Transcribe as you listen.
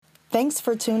Thanks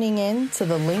for tuning in to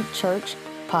the Link Church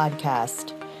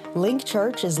podcast. Link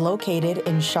Church is located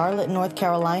in Charlotte, North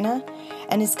Carolina,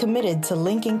 and is committed to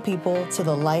linking people to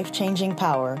the life-changing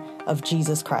power of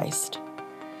Jesus Christ.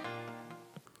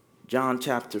 John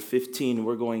chapter 15,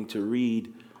 we're going to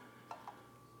read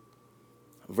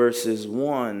verses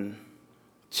 1,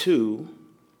 2,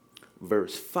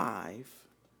 verse 5,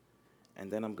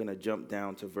 and then I'm going to jump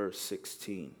down to verse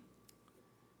 16.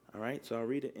 All right, so I'll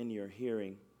read it in your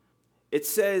hearing. It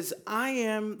says, I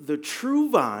am the true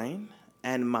vine,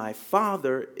 and my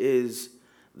Father is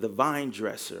the vine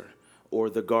dresser, or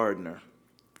the gardener.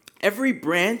 Every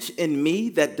branch in me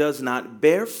that does not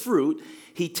bear fruit,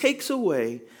 he takes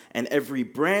away, and every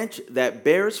branch that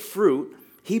bears fruit,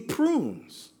 he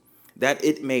prunes, that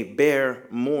it may bear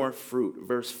more fruit.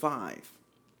 Verse 5.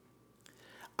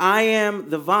 I am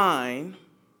the vine,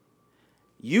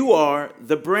 you are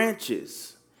the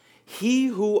branches. He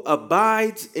who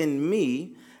abides in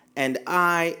me, and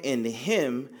I in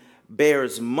him,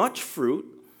 bears much fruit,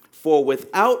 for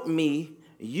without me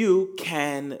you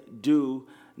can do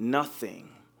nothing.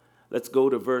 Let's go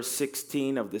to verse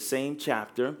 16 of the same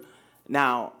chapter.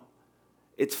 Now,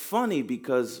 it's funny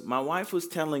because my wife was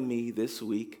telling me this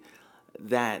week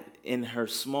that in her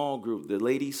small group, the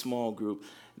ladies' small group,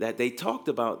 that they talked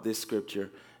about this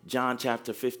scripture, John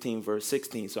chapter 15, verse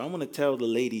 16. So I want to tell the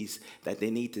ladies that they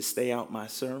need to stay out my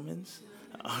sermons.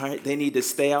 All right, they need to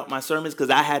stay out my sermons because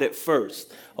I had it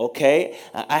first, okay?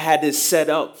 I had this set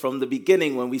up from the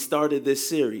beginning when we started this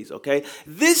series, okay?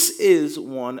 This is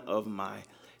one of my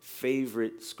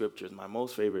favorite scriptures,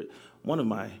 one of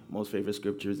my most favorite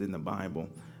scriptures in the Bible.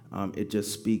 It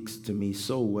just speaks to me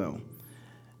so well.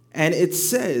 And it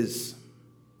says,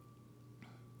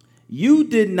 you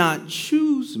did not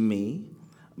choose me,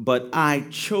 but I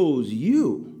chose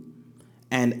you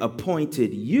and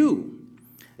appointed you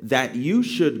that you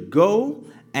should go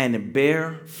and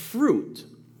bear fruit,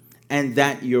 and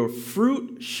that your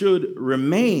fruit should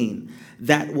remain,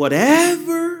 that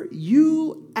whatever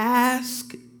you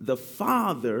ask the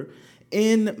Father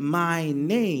in my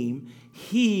name,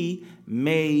 he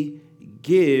may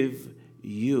give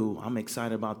you. I'm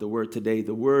excited about the word today.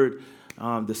 The word,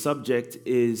 the subject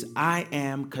is I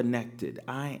am connected.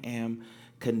 I am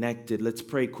connected. Let's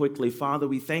pray quickly. Father,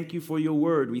 we thank you for your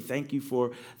word. We thank you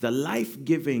for the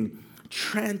life-giving,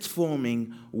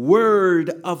 transforming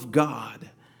word of God.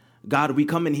 God, we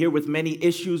come in here with many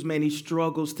issues, many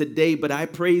struggles today, but I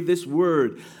pray this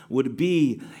word would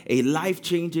be a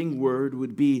life-changing word,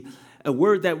 would be a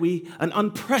word an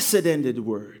unprecedented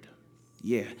word.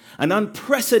 Yeah, an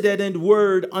unprecedented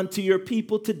word unto your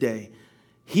people today.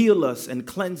 Heal us and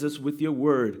cleanse us with your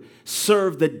word.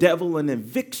 Serve the devil an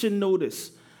eviction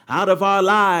notice out of our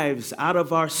lives, out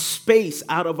of our space,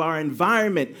 out of our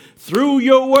environment through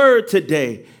your word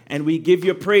today. And we give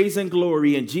you praise and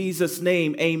glory in Jesus'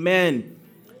 name. Amen.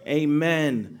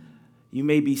 Amen. You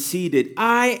may be seated.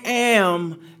 I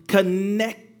am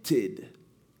connected.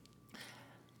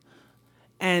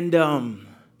 And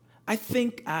I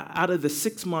think out of the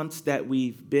 6 months that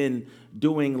we've been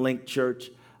doing Link Church,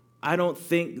 I don't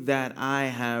think that I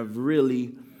have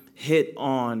really hit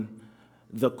on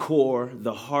the core,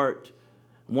 the heart,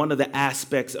 one of the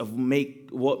aspects of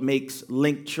what makes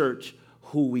Link Church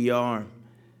who we are.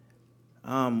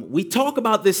 We talk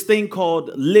about this thing called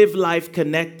Live Life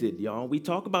Connected, y'all. We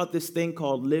talk about this thing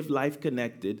called Live Life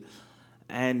Connected.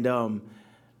 And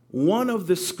one of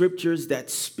the scriptures that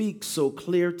speaks so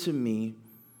clear to me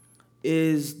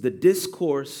is the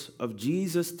discourse of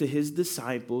Jesus to his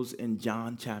disciples in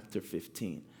John chapter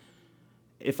 15.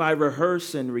 If I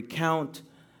rehearse and recount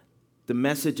the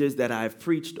messages that I've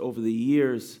preached over the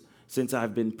years since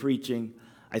I've been preaching,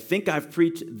 I think I've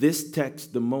preached this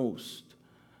text the most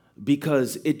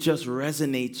because it just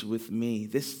resonates with me.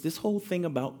 This whole thing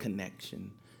about connection,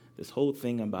 this whole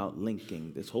thing about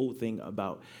linking, this whole thing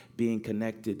about being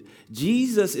connected.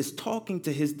 Jesus is talking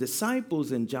to his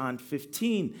disciples in John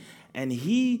 15, and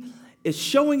he is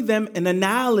showing them an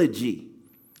analogy.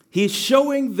 He's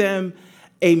showing them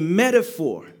a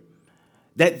metaphor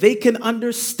that they can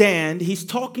understand. He's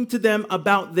talking to them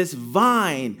about this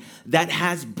vine that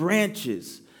has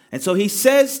branches. And so he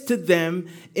says to them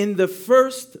in the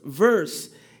first verse,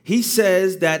 he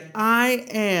says that I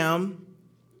am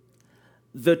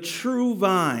the true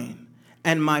vine,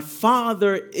 and my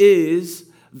Father is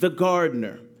the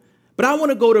gardener. But I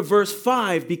want to go to verse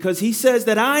 5 because he says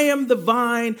that I am the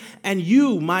vine and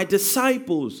you, my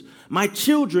disciples, my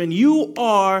children, you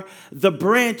are the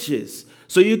branches.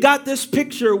 So you got this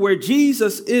picture where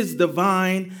Jesus is the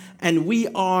vine and we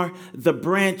are the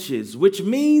branches, which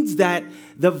means that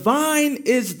the vine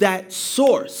is that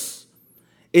source.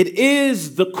 It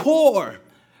is the core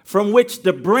from which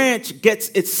the branch gets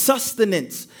its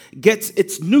sustenance, gets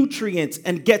its nutrients,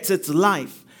 and gets its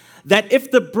life. That if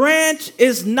the branch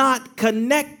is not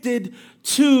connected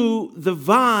to the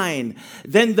vine,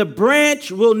 then the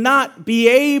branch will not be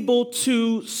able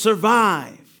to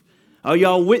survive. Are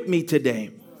y'all with me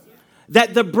today?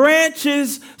 That the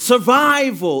branch's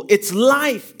survival, its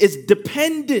life, is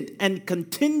dependent and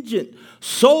contingent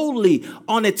solely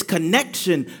on its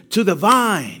connection to the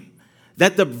vine.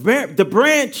 That the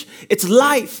branch, its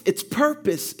life, its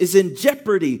purpose is in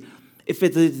jeopardy if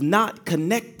it is not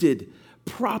connected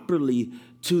properly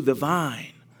to the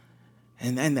vine.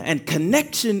 And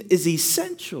connection is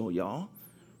essential, y'all,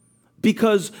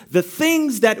 because the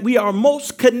things that we are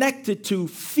most connected to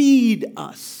feed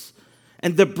us.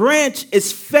 And the branch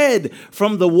is fed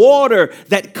from the water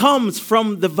that comes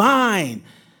from the vine.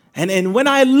 And when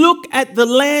I look at the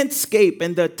landscape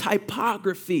and the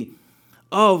typography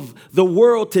of the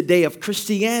world today, of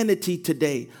Christianity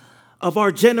today, of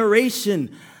our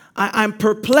generation, I'm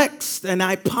perplexed and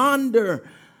I ponder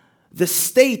the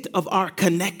state of our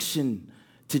connection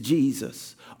to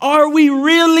Jesus. Are we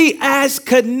really as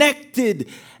connected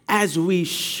as we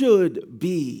should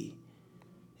be?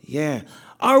 Yeah.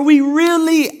 Are we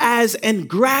really as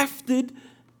engrafted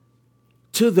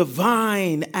to the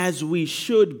vine as we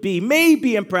should be?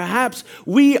 Maybe and perhaps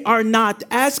we are not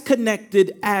as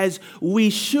connected as we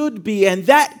should be. And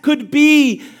that could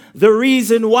be the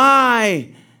reason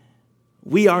why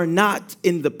we are not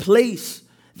in the place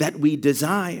that we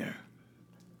desire.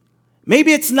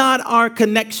 Maybe it's not our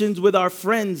connections with our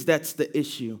friends that's the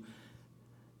issue.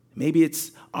 Maybe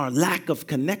it's our lack of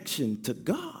connection to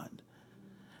God.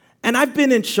 And I've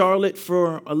been in Charlotte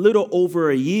for a little over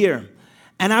a year.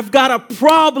 And I've got a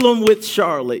problem with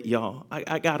Charlotte, y'all.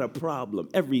 I got a problem.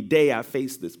 Every day I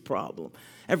face this problem.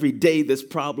 Every day this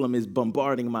problem is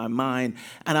bombarding my mind.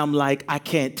 And I'm like, I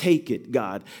can't take it,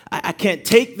 God. I can't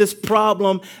take this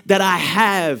problem that I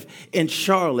have in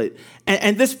Charlotte.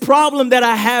 And this problem that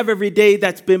I have every day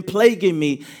that's been plaguing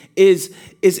me is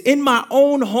in my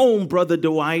own home, Brother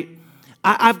Dwight.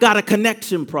 I've got a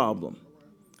connection problem.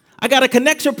 I got a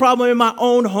connection problem in my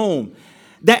own home.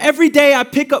 That every day I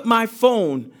pick up my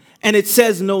phone and it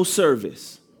says no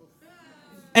service.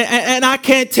 And I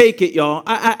can't take it, y'all.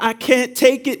 I can't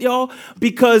take it, y'all,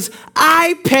 because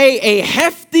I pay a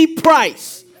hefty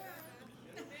price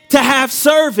to have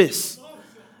service.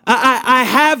 I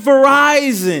have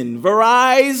Verizon.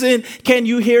 Verizon, can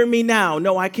you hear me now?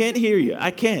 No, I can't hear you.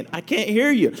 I can't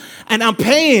hear you. And I'm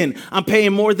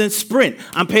paying more than Sprint.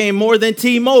 I'm paying more than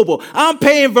T-Mobile. I'm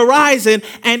paying Verizon.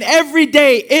 And every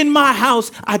day in my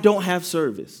house, I don't have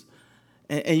service.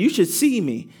 And you should see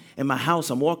me in my house.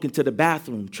 I'm walking to the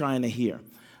bathroom trying to hear.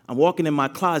 I'm walking in my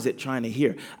closet trying to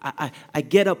hear. I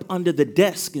get up under the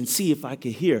desk and see if I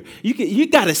can hear. You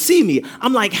got to see me.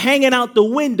 I'm like hanging out the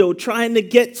window trying to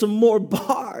get some more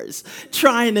bars,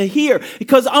 trying to hear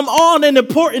because I'm on an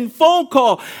important phone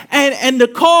call and the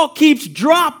call keeps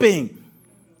dropping.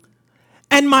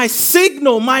 And my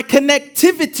signal, my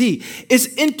connectivity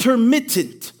is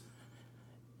intermittent.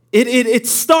 It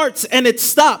starts and it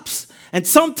stops. And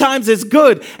sometimes it's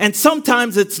good, and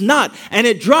sometimes it's not. And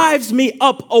it drives me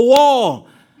up a wall.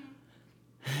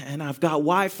 And I've got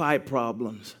Wi-Fi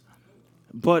problems.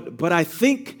 But I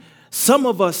think some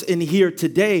of us in here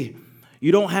today,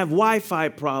 you don't have Wi-Fi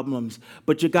problems,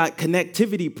 but you got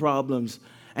connectivity problems.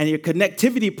 And your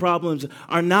connectivity problems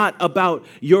are not about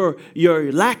your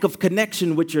lack of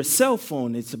connection with your cell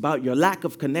phone. It's about your lack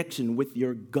of connection with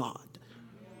your God.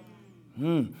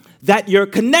 That your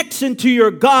connection to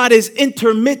your God is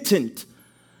intermittent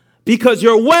because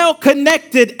you're well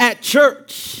connected at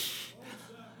church.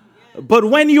 But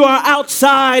when you are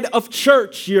outside of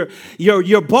church,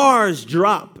 your bars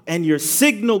drop and your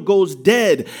signal goes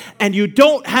dead and you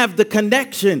don't have the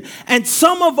connection. And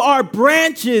some of our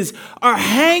branches are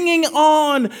hanging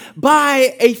on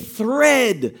by a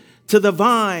thread to the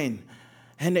vine.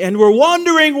 And we're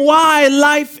wondering why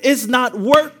life is not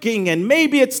working. And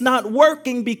maybe it's not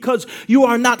working because you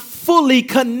are not fully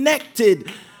connected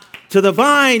to the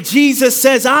vine. Jesus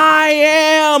says, I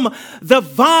am the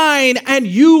vine and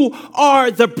you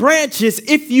are the branches.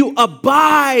 If you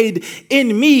abide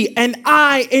in me and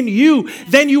I in you,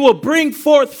 then you will bring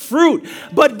forth fruit.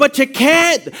 But you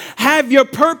can't have your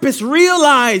purpose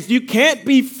realized. You can't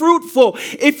be fruitful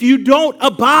if you don't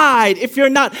abide, if you're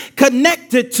not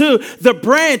connected to the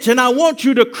branch. And I want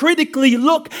you to critically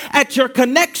look at your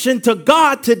connection to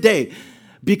God today.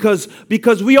 Because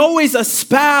we always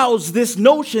espouse this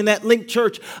notion at Link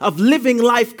Church of living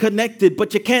life connected,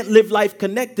 but you can't live life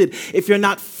connected if you're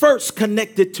not first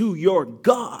connected to your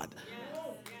God.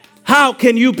 How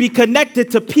can you be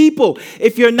connected to people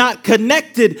if you're not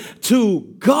connected to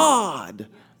God?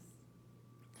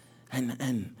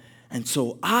 And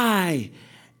so I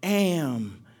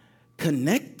am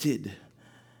connected.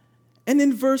 And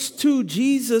in verse 2,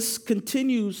 Jesus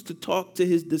continues to talk to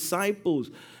his disciples,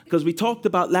 because we talked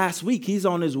about last week, he's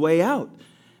on his way out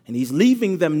and he's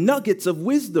leaving them nuggets of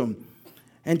wisdom.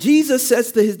 And Jesus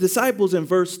says to his disciples in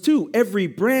verse 2, every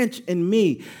branch in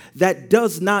me that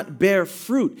does not bear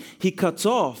fruit, he cuts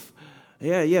off.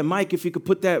 Yeah, Mike, if you could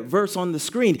put that verse on the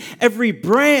screen. Every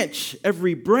branch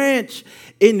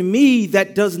in me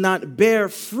that does not bear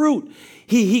fruit,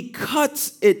 he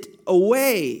cuts it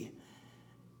away.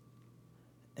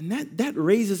 And that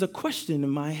raises a question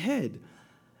in my head.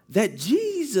 That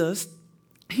Jesus,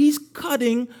 he's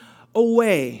cutting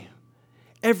away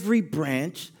every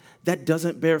branch that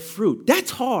doesn't bear fruit.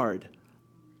 That's hard.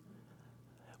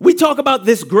 We talk about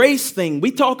this grace thing.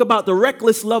 We talk about the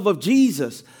reckless love of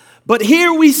Jesus. But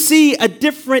here we see a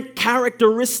different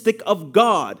characteristic of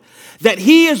God, that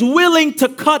he is willing to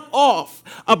cut off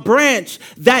a branch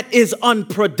that is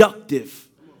unproductive.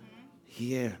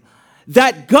 Yeah.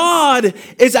 That God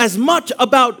is as much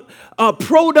about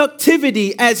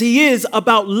productivity as he is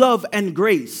about love and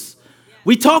grace.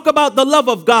 We talk about the love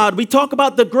of God. We talk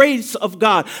about the grace of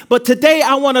God. But today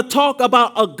I want to talk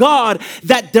about a God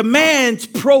that demands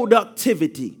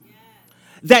productivity.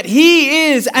 That he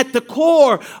is at the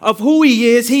core of who he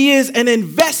is. He is an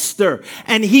investor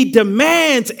and he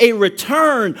demands a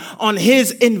return on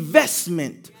his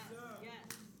investment.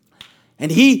 And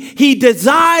he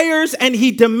desires and he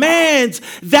demands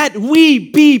that we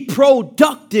be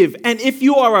productive. And if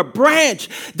you are a branch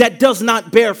that does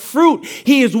not bear fruit,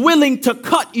 he is willing to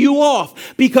cut you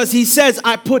off, because he says,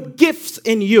 I put gifts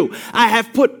in you. I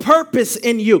have put purpose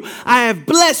in you. I have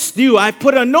blessed you. I've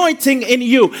put anointing in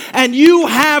you. And you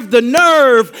have the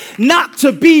nerve not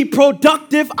to be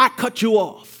productive. I cut you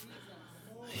off.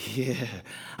 Yeah.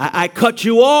 I cut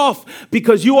you off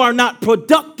because you are not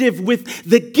productive with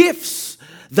the gifts,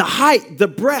 the height, the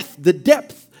breadth, the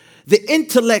depth, the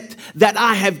intellect that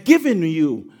I have given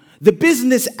you, the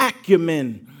business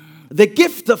acumen, the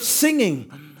gift of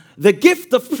singing, the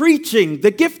gift of preaching, the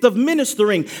gift of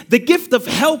ministering, the gift of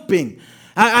helping.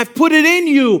 I've put it in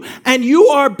you, and you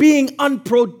are being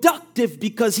unproductive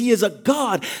because he is a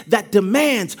God that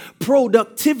demands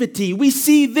productivity. We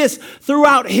see this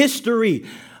throughout history.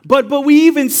 But we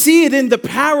even see it in the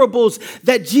parables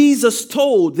that Jesus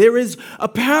told. There is a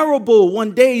parable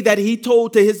one day that he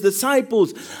told to his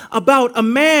disciples about a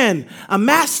man, a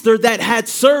master that had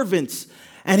servants.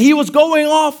 And he was going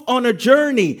off on a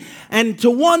journey. And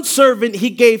to one servant, he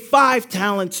gave 5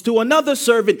 talents. To another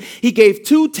servant, he gave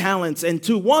 2 talents. And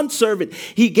to one servant,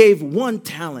 he gave 1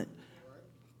 talent.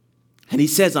 And he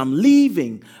says, I'm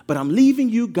leaving, but I'm leaving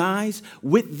you guys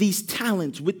with these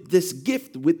talents, with this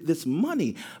gift, with this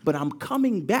money. But I'm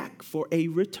coming back for a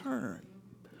return.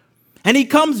 And he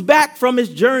comes back from his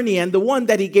journey, and the one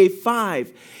that he gave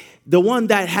 5, the one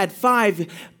that had 5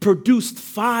 produced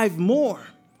 5 more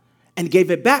and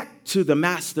gave it back to the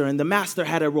master. And the master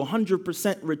had a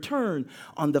 100% return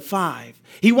on the 5.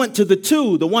 He went to the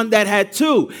 2, the one that had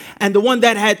 2. And the one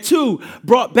that had 2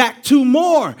 brought back 2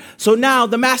 more. So now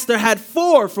the master had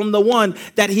 4 from the one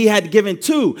that he had given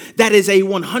 2. That is a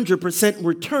 100%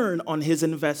 return on his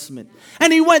investment.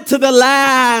 And he went to the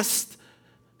last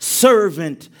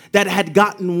servant that had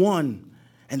gotten 1.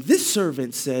 And this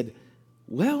servant said,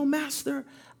 well, master,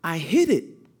 I hid it.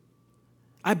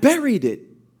 I buried it,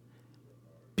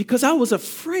 because I was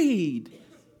afraid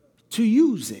to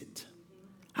use it.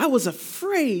 I was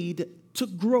afraid to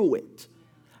grow it.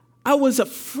 I was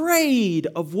afraid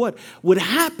of what would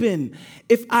happen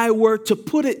if I were to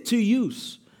put it to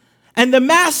use. And the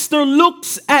master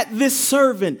looks at this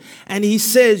servant and he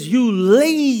says, you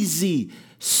lazy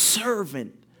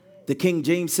servant. The King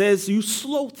James says, you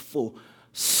slothful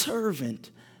servant.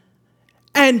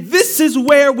 And this is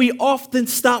where we often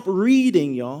stop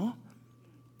reading, y'all.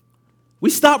 We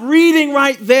stop reading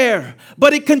right there,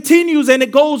 but it continues and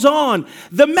it goes on.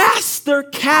 The master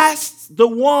casts the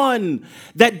one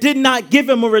that did not give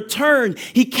him a return.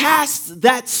 He casts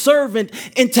that servant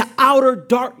into outer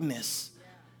darkness.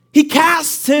 He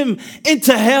casts him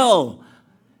into hell.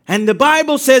 And the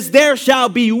Bible says there shall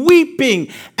be weeping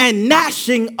and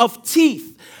gnashing of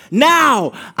teeth.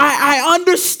 Now, I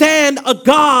understand a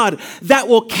God that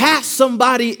will cast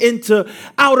somebody into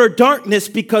outer darkness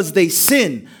because they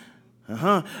sin.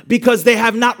 Because they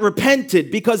have not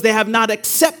repented, because they have not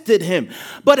accepted him.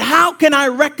 But how can I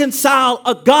reconcile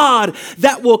a God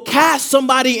that will cast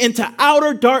somebody into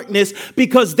outer darkness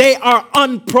because they are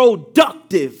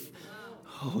unproductive?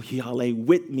 Oh, y'all ain't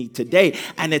with me today.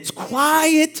 And it's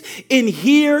quiet in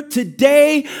here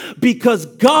today because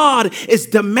God is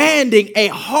demanding a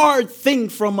hard thing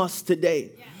from us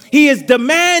today. He is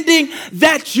demanding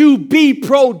that you be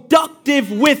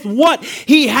productive with what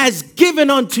he has given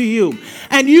unto you.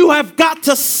 And you have got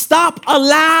to stop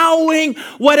allowing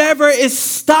whatever is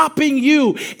stopping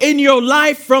you in your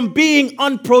life from being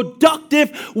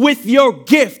unproductive with your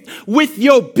gift, with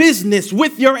your business,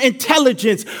 with your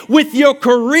intelligence, with your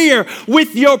career,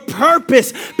 with your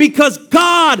purpose, because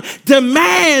God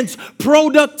demands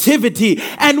productivity.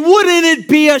 And wouldn't it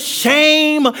be a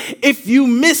shame if you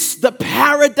miss the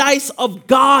paradise of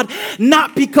God,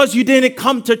 not because you didn't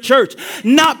come to church,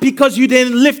 not because you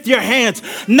didn't lift your hands,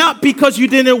 not because you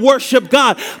didn't worship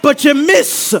God, but you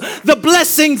miss the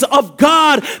blessings of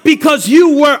God because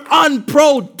you were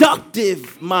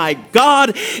unproductive. My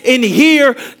God, in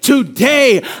here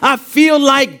today, I feel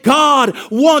like God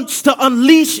wants to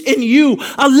unleash in you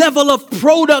a level of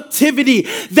productivity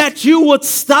that you would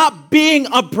stop being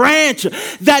a branch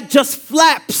that just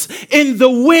flaps in the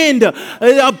wind,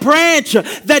 a branch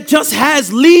that just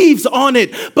has leaves on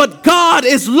it. But God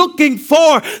is looking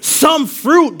for some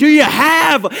fruit. Do you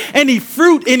have any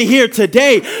fruit in here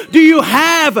today? Do you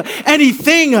have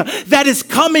anything that is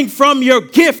coming from your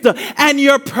gift and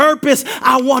your purpose?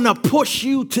 I want to push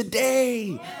you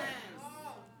today.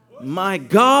 My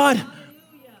God.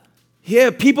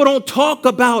 Yeah, people don't talk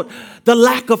about the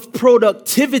lack of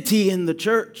productivity in the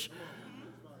church.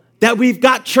 That we've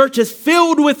got churches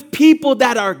filled with people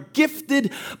that are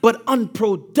gifted but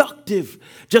unproductive.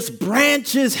 Just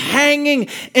branches hanging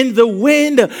in the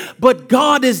wind. But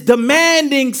God is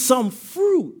demanding some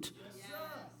fruit.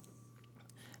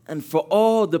 And for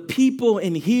all the people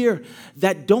in here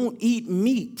that don't eat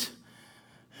meat,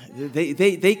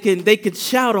 they can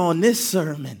shout on this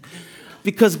sermon.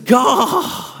 Because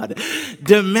God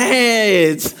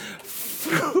demands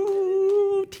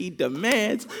fruit. He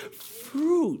demands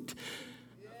fruit.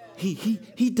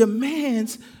 He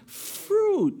demands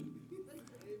fruit.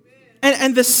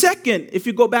 And the second, if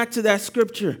you go back to that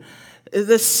scripture,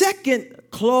 the second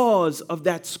clause of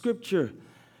that scripture,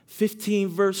 15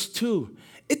 verse 2,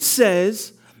 it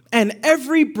says, and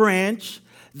every branch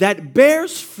that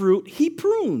bears fruit, he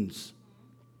prunes,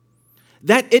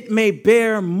 that it may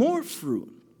bear more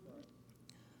fruit.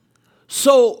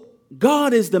 So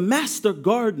God is the master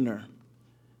gardener.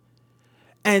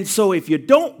 And so if you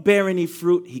don't bear any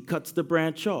fruit, he cuts the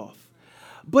branch off.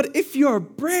 But if you're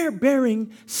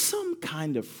bearing some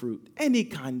kind of fruit, any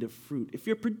kind of fruit, if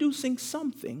you're producing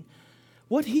something,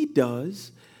 what he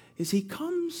does is he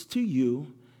comes to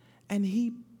you and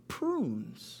he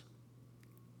prunes.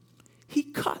 He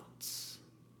cuts.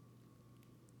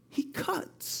 He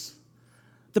cuts.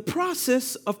 The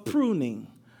process of pruning.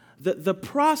 The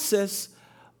process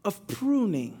of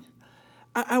pruning.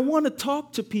 I want to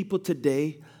talk to people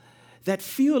today that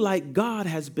feel like God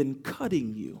has been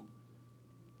cutting you.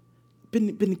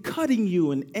 Been cutting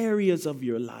you in areas of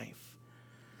your life.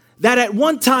 That at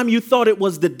one time you thought it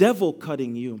was the devil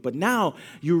cutting you, but now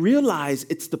you realize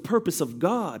it's the purpose of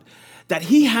God. That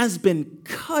he has been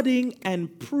cutting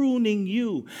and pruning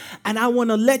you. And I want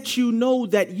to let you know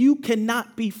that you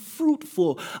cannot be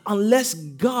fruitful unless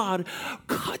God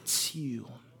cuts you.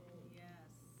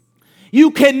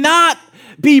 You cannot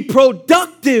be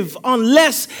productive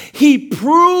unless he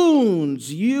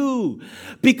prunes you,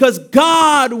 because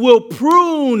God will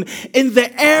prune in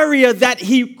the area that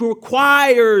he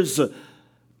requires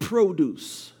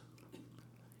produce.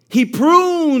 He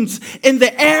prunes in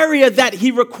the area that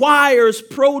he requires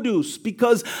produce,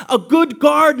 because a good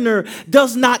gardener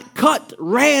does not cut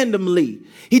randomly.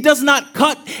 He does not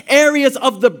cut areas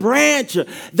of the branch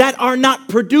that are not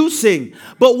producing.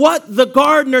 But what the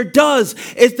gardener does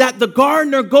is that the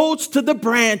gardener goes to the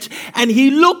branch and he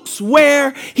looks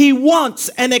where he wants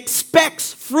and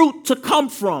expects fruit to come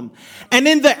from. And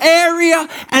in the area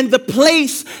and the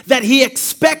place that he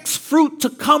expects fruit to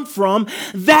come from,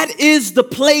 that is the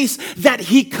place that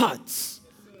he cuts.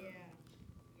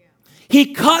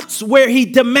 He cuts where he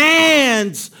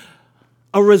demands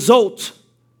a result.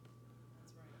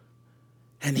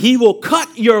 And he will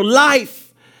cut your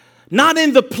life, not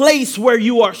in the place where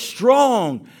you are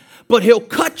strong, but he'll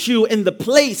cut you in the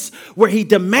place where he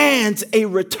demands a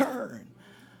return.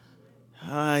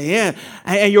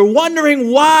 And you're wondering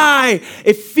why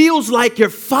it feels like your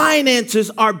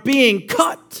finances are being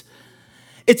cut.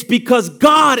 It's because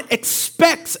God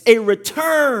expects a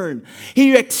return.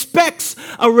 He expects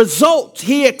a result.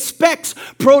 He expects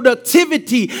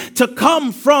productivity to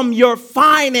come from your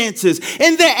finances.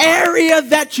 In the area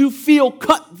that you feel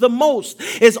cut the most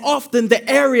is often the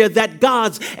area that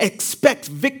God expects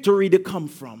victory to come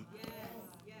from.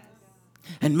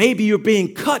 And maybe you're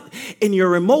being cut in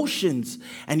your emotions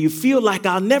and you feel like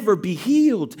I'll never be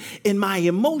healed in my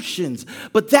emotions.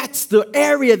 But that's the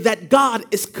area that God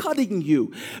is cutting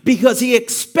you, because he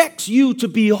expects you to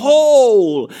be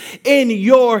whole in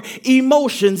your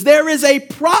emotions. There is a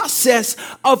process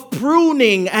of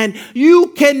pruning, and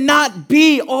you cannot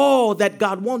be all that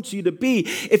God wants you to be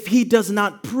if he does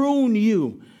not prune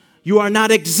you. You are not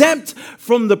exempt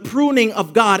from the pruning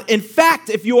of God. In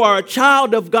fact, if you are a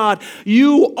child of God,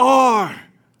 you are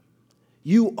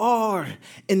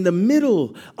in the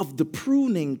middle of the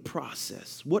pruning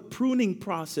process. What pruning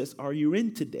process are you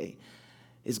in today?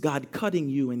 Is God cutting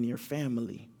you in your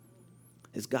family?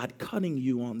 Is God cutting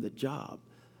you on the job?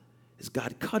 Is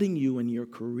God cutting you in your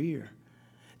career?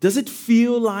 Does it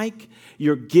feel like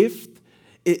your gift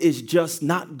is just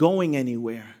not going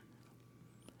anywhere?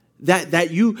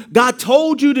 God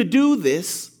told you to do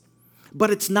this,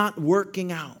 but it's not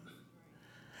working out.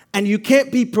 And you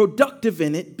can't be productive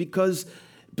in it because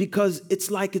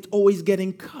it's like it's always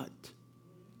getting cut.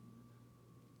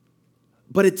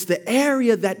 But it's the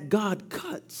area that God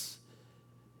cuts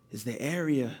is the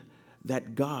area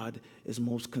that God is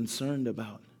most concerned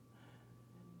about.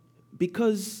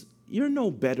 Because you're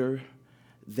no better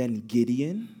than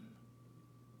Gideon.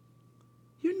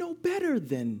 You're no better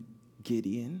than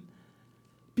Gideon.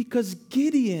 Because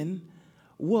Gideon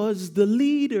was the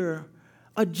leader,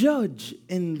 a judge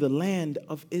in the land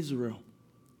of Israel.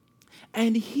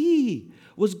 And he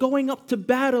was going up to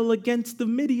battle against the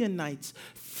Midianites.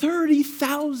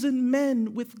 30,000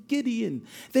 men with Gideon.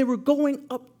 They were going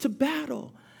up to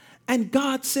battle. And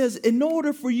God says, in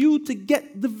order for you to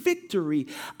get the victory,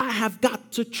 I have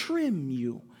got to trim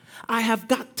you. I have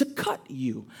got to cut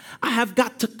you. I have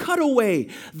got to cut away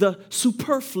the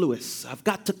superfluous. I've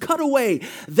got to cut away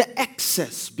the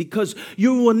excess, because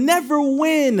you will never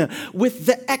win with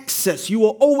the excess. You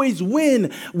will always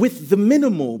win with the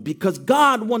minimal, because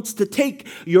God wants to take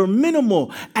your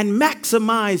minimal and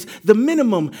maximize the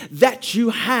minimum that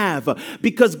you have,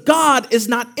 because God is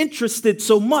not interested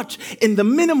so much in the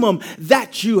minimum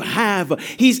that you have.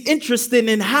 He's interested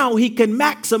in how he can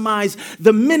maximize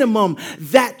the minimum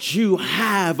that you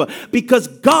have, because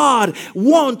God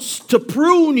wants to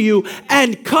prune you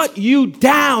and cut you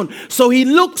down. So he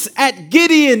looks at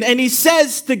Gideon and he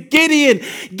says to Gideon,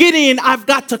 Gideon, I've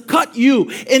got to cut you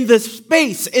in the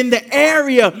space, in the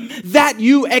area that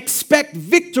you expect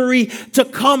victory to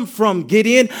come from.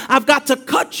 Gideon, I've got to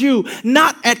cut you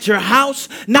not at your house,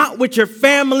 not with your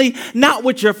family, not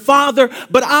with your father,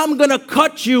 but I'm going to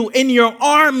cut you in your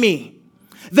army.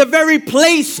 The very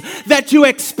place that you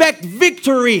expect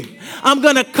victory, I'm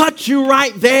going to cut you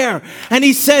right there. And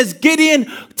he says,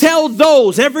 Gideon, tell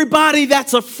everybody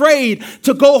that's afraid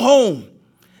to go home.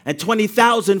 And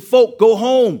 20,000 folk go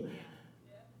home.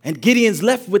 And Gideon's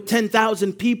left with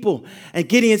 10,000 people. And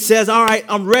Gideon says, all right,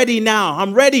 I'm ready now.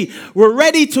 I'm ready. We're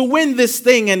ready to win this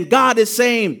thing. And God is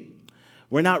saying,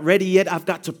 we're not ready yet. I've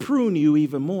got to prune you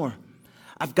even more.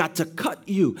 I've got to cut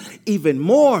you even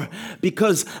more,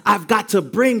 because I've got to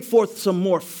bring forth some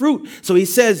more fruit. So he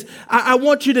says, I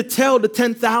want you to tell the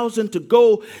 10,000 to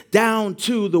go down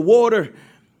to the water.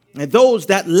 And those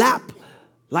that lap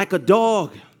like a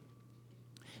dog,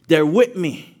 they're with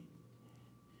me.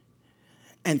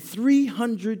 And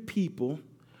 300 people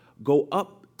go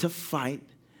up to fight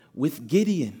with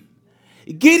Gideon.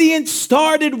 Gideon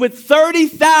started with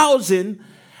 30,000.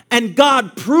 And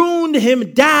God pruned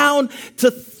him down to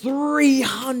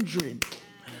 300.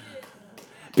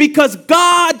 Because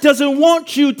God doesn't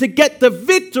want you to get the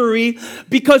victory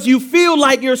because you feel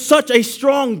like you're such a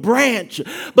strong branch.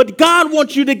 But God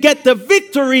wants you to get the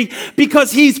victory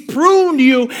because he's pruned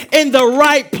you in the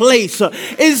right place.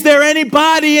 Is there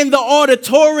anybody in the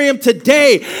auditorium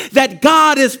today that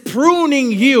God is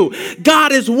pruning you?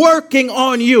 God is working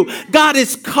on you. God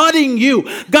is cutting you.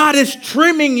 God is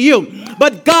trimming you.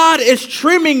 But God is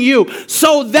trimming you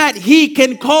so that he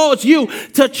can cause you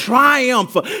to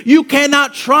triumph. You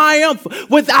cannot triumph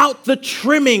without the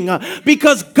trimming,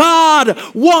 because God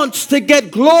wants to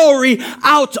get glory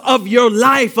out of your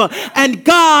life, and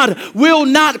God will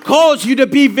not cause you to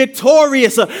be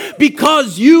victorious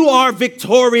because you are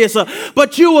victorious,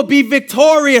 but you will be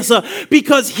victorious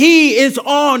because he is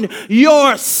on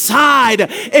your side.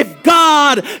 If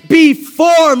God be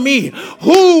for me,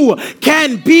 who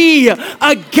can be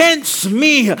against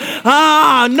me.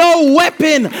 No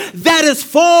weapon that is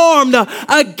formed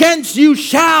against you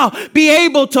shall be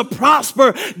able to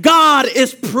prosper. God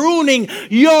is pruning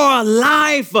your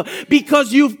life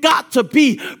because you've got to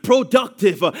be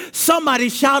productive. Somebody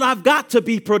shout, I've got to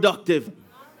be productive.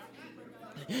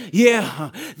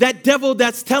 Yeah, that devil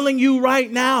that's telling you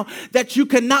right now that you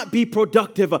cannot be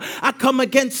productive. I come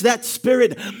against that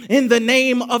spirit in the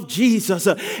name of Jesus.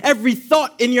 Every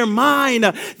thought in your mind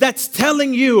that's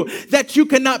telling you that you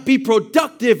cannot be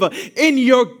productive in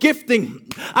your gifting,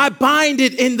 I bind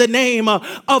it in the name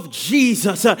of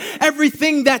Jesus.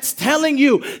 Everything that's telling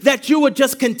you that you would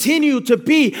just continue to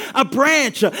be a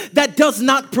branch that does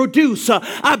not produce,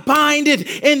 I bind it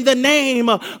in the name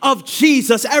of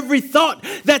Jesus. Every thought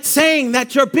that's saying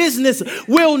that your business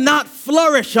will not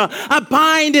flourish, I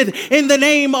bind it in the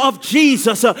name of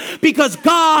Jesus, because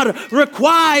God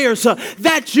requires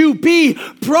that you be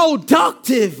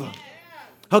productive.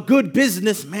 A good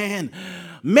businessman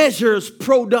measures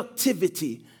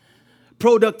productivity.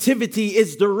 Productivity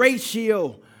is the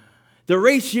ratio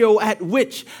at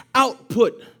which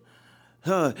output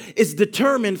is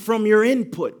determined from your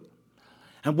input.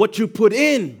 And what you put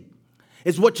in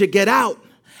is what you get out.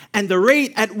 And the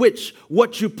rate at which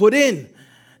what you put in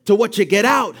to what you get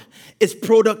out is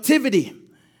productivity.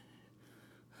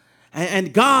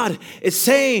 And God is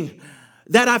saying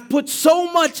that I've put so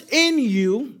much in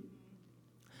you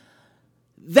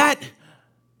that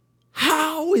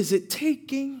how is it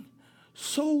taking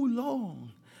so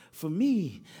long for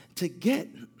me to get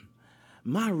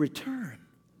my return?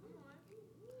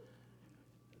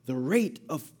 The rate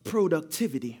of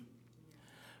productivity.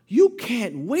 You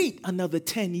can't wait another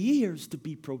 10 years to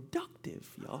be productive,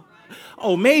 y'all.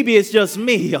 Oh, maybe it's just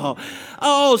me, y'all.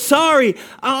 Oh, sorry.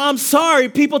 I'm sorry.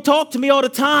 People talk to me all the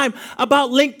time about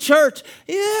Link Church.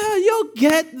 Yeah, you'll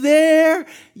get there.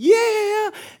 Yeah,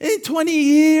 in 20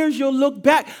 years, you'll look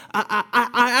back.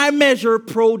 I measure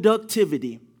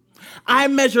productivity. I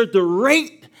measure the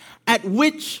rate at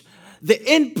which the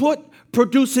input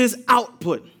produces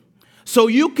output. So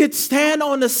you could stand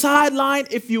on the sideline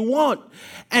if you want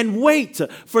and wait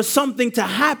for something to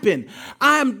happen.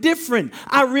 I am different.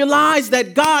 I realize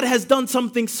that God has done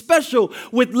something special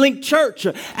with Link Church,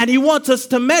 and He wants us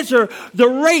to measure the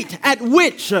rate at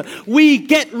which we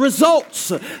get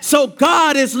results. So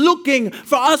God is looking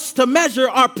for us to measure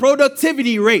our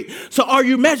productivity rate. So are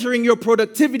you measuring your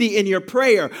productivity in your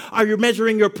prayer? Are you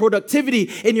measuring your productivity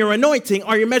in your anointing?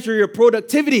 Are you measuring your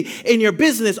productivity in your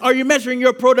business? Are you measuring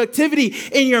your productivity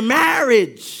in your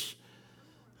marriage?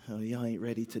 Oh, y'all ain't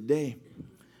ready today.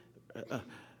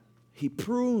 He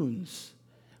prunes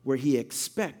where He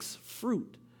expects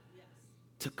fruit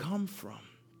to come from.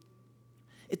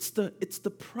 It's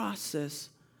the process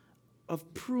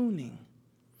of pruning.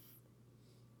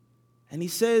 And He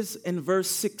says in verse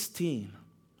 16,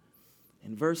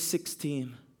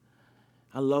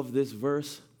 I love this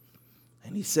verse,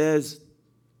 and He says,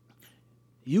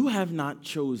 you have not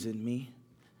chosen me,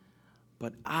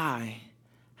 but I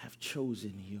have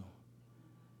chosen you.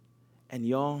 And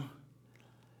y'all,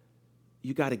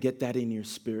 you got to get that in your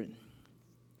spirit.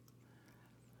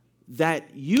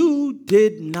 That you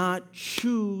did not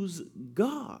choose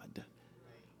God,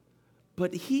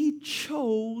 but He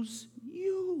chose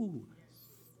you.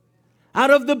 Out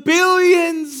of the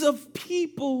billions of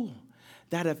people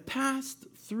that have passed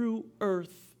through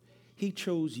earth, He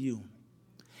chose you.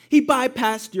 He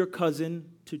bypassed your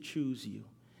cousin to choose you.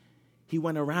 He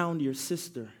went around your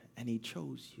sister and He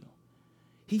chose you.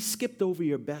 He skipped over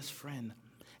your best friend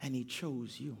and He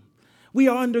chose you. We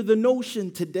are under the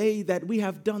notion today that we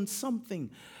have done something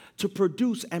to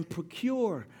produce and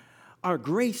procure our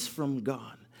grace from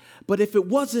God. But if it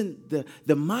wasn't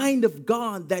the mind of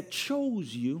God that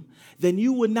chose you, then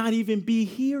you would not even be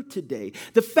here today.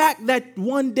 The fact that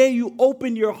one day you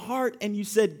opened your heart and you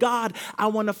said, God, I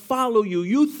want to follow you.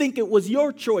 You think it was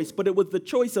your choice, but it was the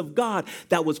choice of God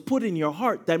that was put in your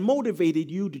heart that motivated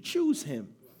you to choose Him.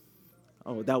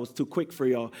 Oh, that was too quick for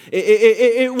y'all.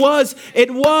 It was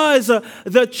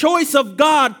the choice of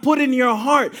God put in your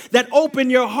heart that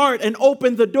opened your heart and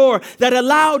opened the door that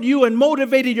allowed you and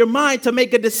motivated your mind to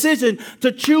make a decision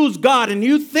to choose God. And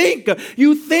you think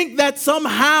that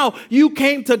somehow you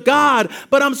came to God,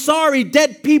 but I'm sorry,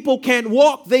 dead people can't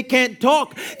walk, they can't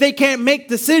talk, they can't make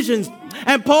decisions.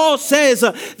 And Paul says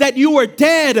that you were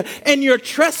dead in your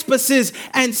trespasses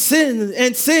and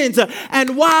sins.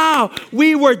 And while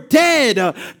we were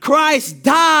dead, Christ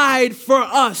died for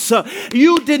us.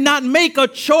 You did not make a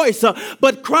choice,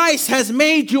 but Christ has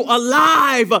made you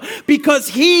alive because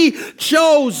he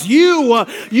chose you.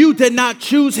 You did not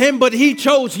choose him, but he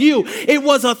chose you. It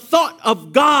was a thought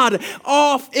of God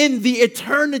off in the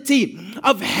eternity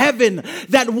of heaven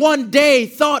that one day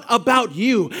thought about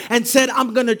you and said,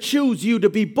 I'm going to choose you to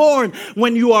be born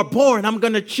when you are born. I'm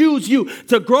going to choose you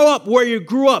to grow up where you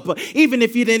grew up. Even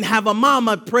if you didn't have a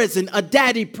mama present, a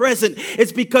daddy present,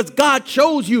 it's because God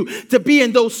chose you to be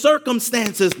in those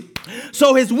circumstances.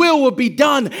 So his will be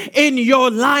done in your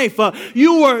life.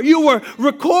 You were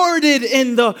recorded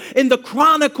in the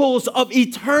chronicles of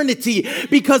eternity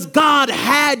because God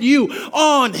had you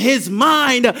on his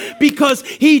mind because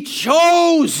he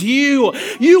chose you.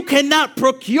 You cannot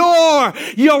procure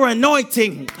your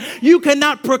anointing. You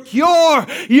cannot procure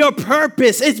your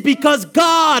purpose. It's because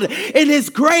God in his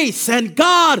grace and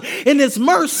God in his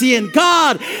mercy and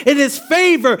God in his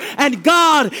favor and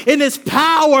God in his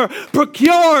power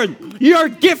procured your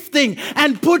gifting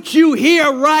and put you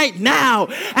here right now.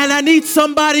 And I need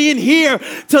somebody in here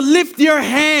to lift your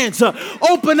hands,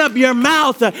 open up your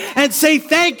mouth and say,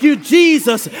 thank you,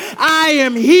 Jesus. I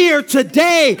am here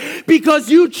today because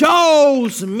you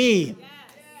chose me.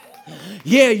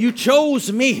 Yeah, you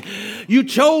chose me. You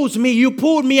chose me. You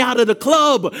pulled me out of the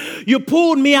club. You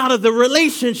pulled me out of the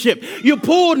relationship. You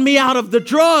pulled me out of the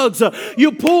drugs.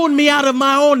 You pulled me out of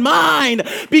my own mind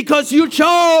because you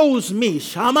chose me.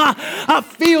 Shama, I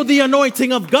feel the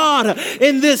anointing of God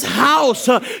in this house.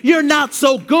 You're not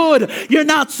so good. You're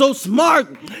not so smart.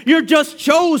 You're just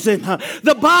chosen.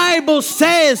 The Bible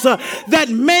says that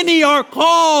many are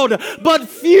called, but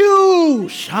few,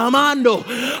 Shamando,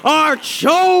 are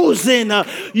chosen.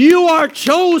 You are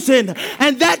chosen,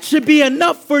 and that should be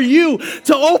enough for you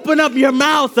to open up your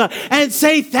mouth and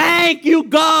say, thank you,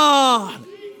 God.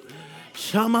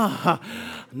 Shama,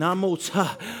 Namos,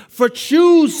 for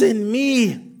choosing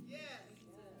me.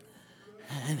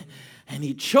 And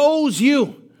he chose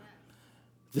you.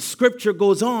 The scripture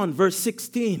goes on, verse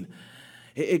 16.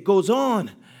 It goes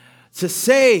on to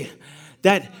say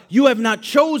that you have not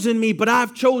chosen me, but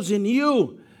I've chosen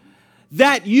you,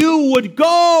 that you would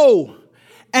go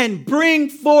and bring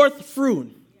forth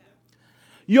fruit.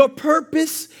 Your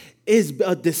purpose is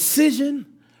a decision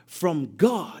from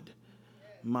God.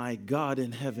 My God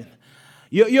in heaven.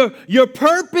 Your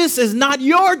purpose is not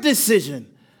your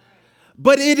decision,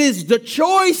 but it is the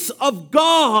choice of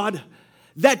God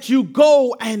that you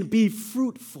go and be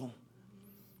fruitful.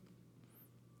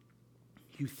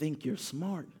 You think you're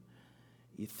smart.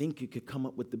 You think you could come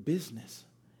up with the business.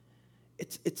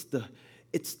 It's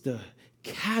the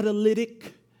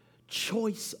catalytic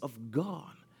choice of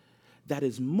God that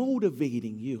is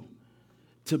motivating you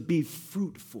to be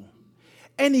fruitful.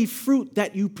 Any fruit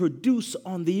that you produce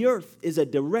on the earth is a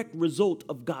direct result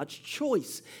of God's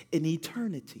choice in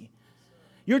eternity.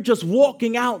 You're just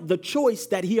walking out the choice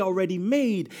that he already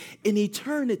made in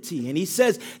eternity. And he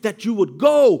says that you would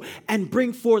go and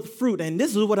bring forth fruit. And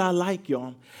this is what I like,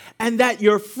 y'all. And that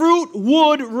your fruit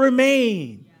would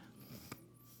remain.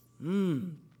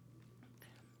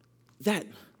 That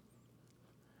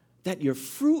your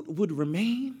fruit would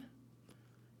remain?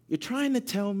 You're trying to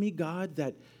tell me, God,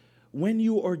 that when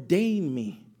you ordain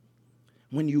me,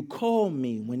 when you call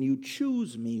me, when you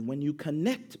choose me, when you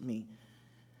connect me,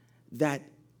 that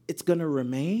it's going to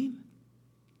remain?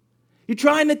 You're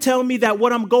trying to tell me that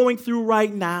what I'm going through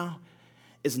right now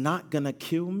is not going to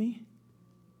kill me?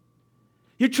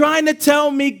 You're trying to tell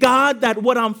me, God, that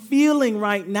what I'm feeling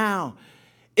right now,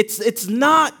 it's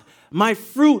not my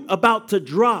fruit about to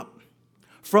drop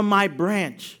from my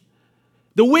branch.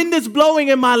 The wind is blowing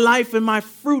in my life and my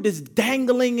fruit is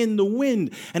dangling in the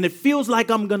wind. And it feels like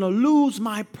I'm going to lose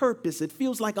my purpose. It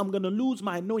feels like I'm going to lose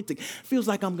my anointing. It feels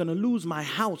like I'm going to lose my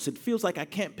house. It feels like I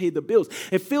can't pay the bills.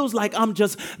 It feels like I'm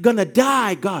just going to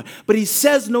die, God. But he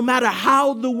says no matter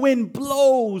how the wind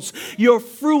blows, your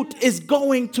fruit is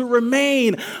going to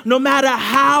remain. No matter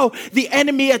how the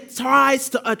enemy tries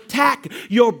to attack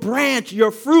your branch,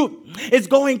 your fruit is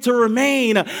going to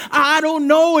remain. I don't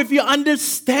know if you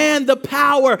understand the power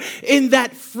in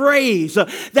that phrase,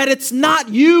 that it's not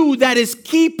you that is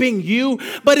keeping you,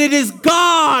 but it is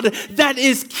God that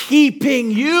is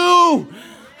keeping you.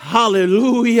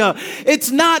 Hallelujah.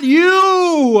 It's not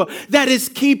you that is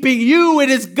keeping you. It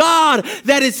is God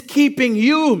that is keeping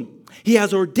you. He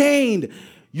has ordained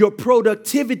your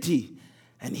productivity,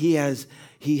 and he has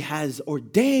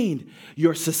ordained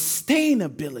your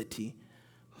sustainability.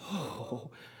 Oh,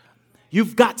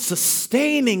 You've got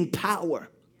sustaining power.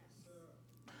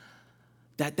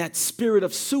 That spirit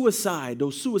of suicide,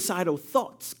 those suicidal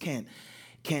thoughts can't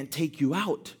take you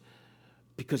out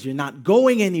because you're not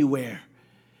going anywhere.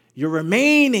 You're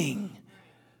remaining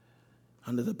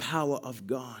under the power of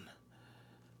God.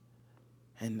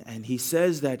 And he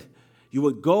says that you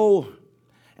would go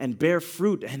and bear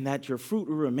fruit and that your fruit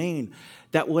will remain.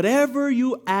 That whatever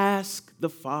you ask the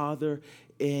Father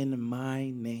in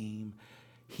my name,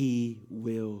 he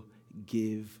will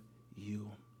give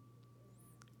you.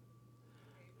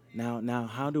 Now,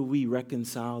 how do we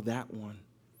reconcile that one?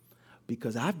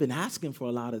 Because I've been asking for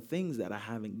a lot of things that I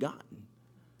haven't gotten.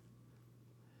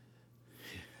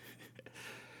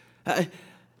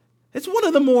 It's one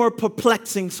of the more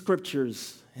perplexing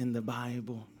scriptures in the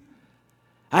Bible.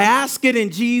 I ask it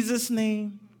in Jesus'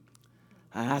 name.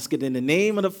 I ask it in the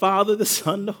name of the Father, the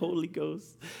Son, the Holy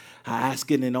Ghost. I ask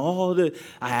it in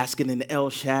El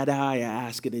Shaddai. I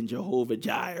ask it in Jehovah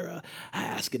Jireh. I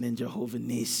ask it in Jehovah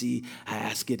Nissi. I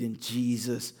ask it in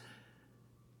Jesus.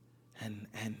 And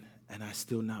I'm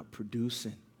still not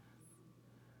producing.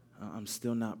 I'm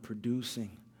still not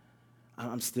producing.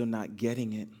 I'm still not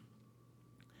getting it.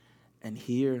 And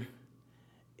here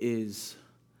is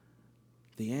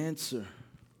the answer.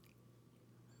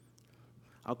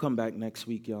 I'll come back next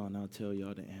week, y'all, and I'll tell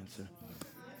y'all the answer.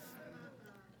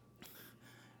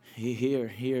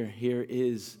 Here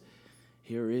is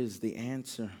the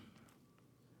answer.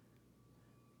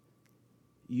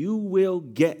 You will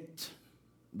get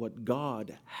what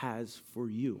God has for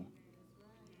you,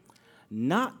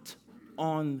 not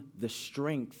on the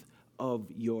strength of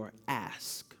your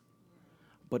ask,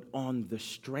 but on the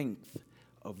strength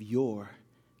of your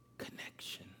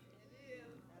connection.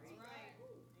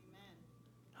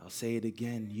 I'll say it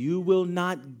again. You will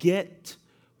not get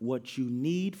what you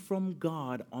need from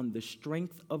God on the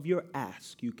strength of your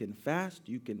ask. You can fast,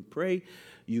 you can pray,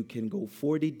 you can go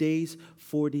 40 days,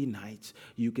 40 nights.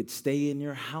 You could stay in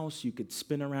your house, you could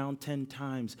spin around 10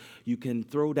 times. You can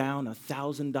throw down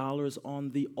 $1,000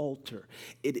 on the altar.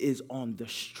 It is on the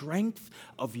strength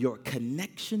of your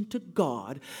connection to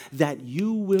God that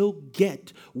you will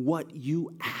get what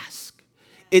you ask.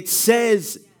 It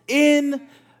says, in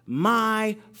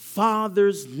my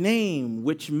Father's name,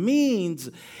 which means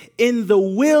in the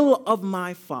will of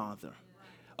my Father,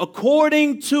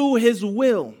 according to his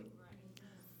will.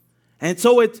 And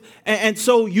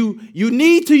so you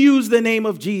need to use the name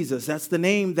of Jesus. That's the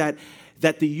name that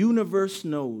the universe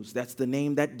knows. That's the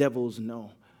name that devils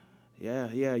know.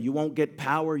 Yeah. You won't get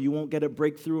power. You won't get a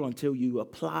breakthrough until you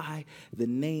apply the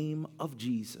name of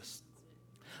Jesus.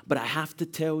 But I have to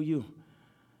tell you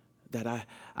that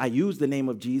I use the name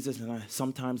of Jesus and I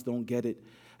sometimes don't get it.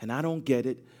 And I don't get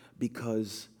it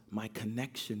because my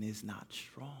connection is not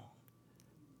strong.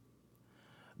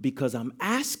 Because I'm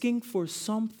asking for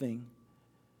something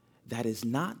that is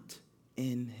not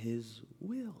in his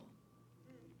will.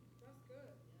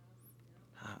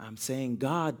 I'm saying,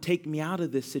 God, take me out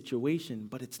of this situation,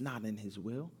 but it's not in his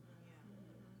will.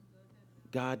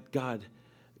 God,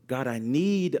 I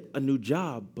need a new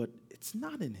job, but it's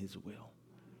not in his will.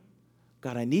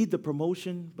 God, I need the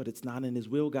promotion, but it's not in his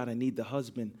will. God, I need the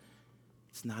husband.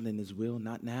 It's not in his will,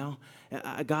 not now.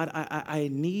 God, I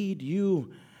need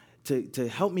you to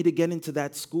help me to get into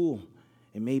that school.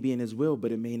 It may be in his will,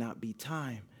 but it may not be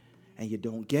time. And you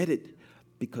don't get it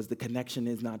because the connection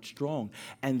is not strong.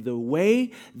 And the way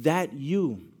that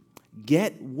you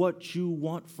get what you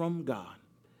want from God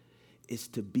is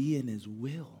to be in his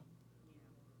will.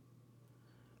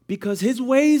 Because his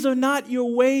ways are not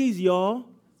your ways, y'all.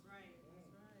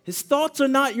 His thoughts are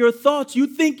not your thoughts. You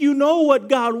think you know what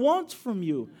God wants from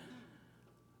you,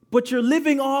 but you're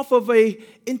living off of a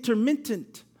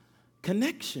intermittent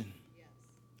connection,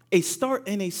 a start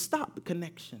and a stop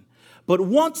connection. But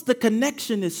once the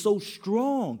connection is so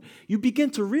strong, you begin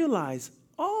to realize,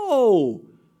 oh,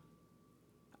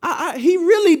 he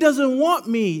really doesn't want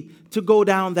me to go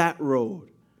down that road.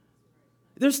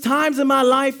 There's times in my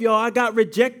life, y'all, I got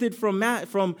rejected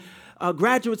from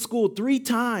graduate school 3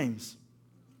 times.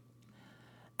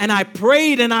 And I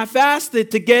prayed and I fasted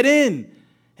to get in.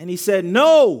 And he said,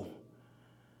 no.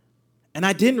 And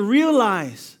I didn't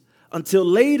realize until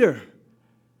later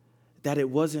that it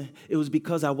was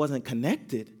because I wasn't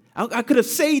connected. I could have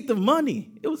saved the money.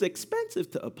 It was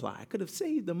expensive to apply. I could have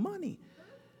saved the money.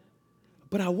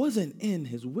 But I wasn't in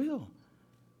his will.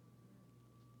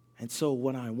 And so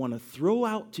what I want to throw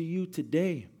out to you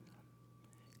today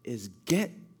is get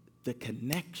the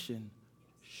connection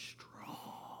strong.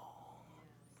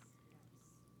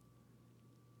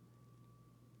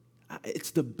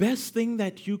 It's the best thing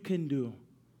that you can do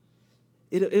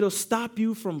It'll stop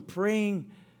you from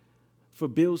praying for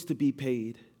bills to be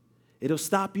paid. It'll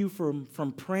stop you from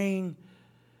praying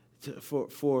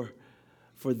for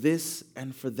this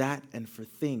and for that and for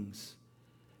things.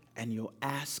 And you'll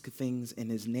ask things in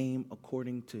his name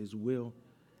according to his will,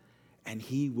 and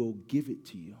he will give it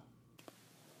to you.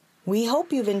 We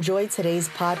hope you've enjoyed today's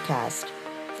podcast.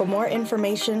 For more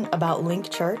information about Link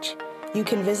Church, you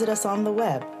can visit us on the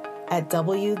web at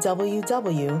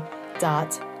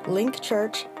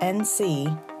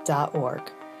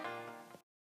www.linkchurchnc.org.